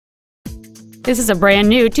This is a brand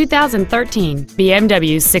new 2013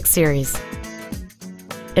 BMW 6 Series.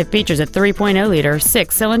 It features a 3.0-liter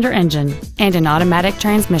six-cylinder engine and an automatic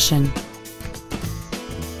transmission.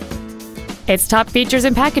 Its top features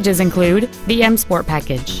and packages include the M Sport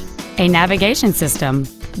package, a navigation system,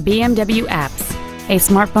 BMW apps, a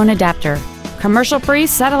smartphone adapter, commercial-free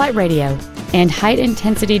satellite radio, and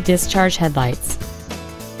high-intensity discharge headlights.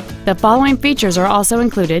 The following features are also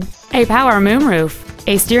included: a power moonroof,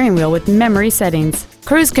 a steering wheel with memory settings,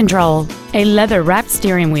 cruise control, a leather-wrapped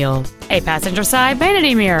steering wheel, a passenger side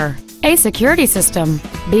vanity mirror, a security system,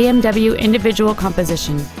 BMW individual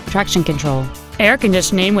composition, traction control, air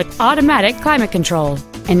conditioning with automatic climate control,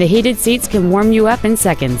 and the heated seats can warm you up in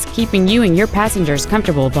seconds, keeping you and your passengers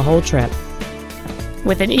comfortable the whole trip.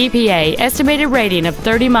 With an EPA estimated rating of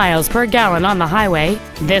 30 miles per gallon on the highway,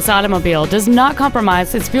 this automobile does not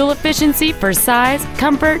compromise its fuel efficiency for size,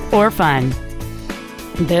 comfort, or fun.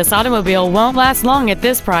 This automobile won't last long at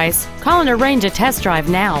this price. Call and arrange a test drive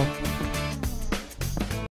now.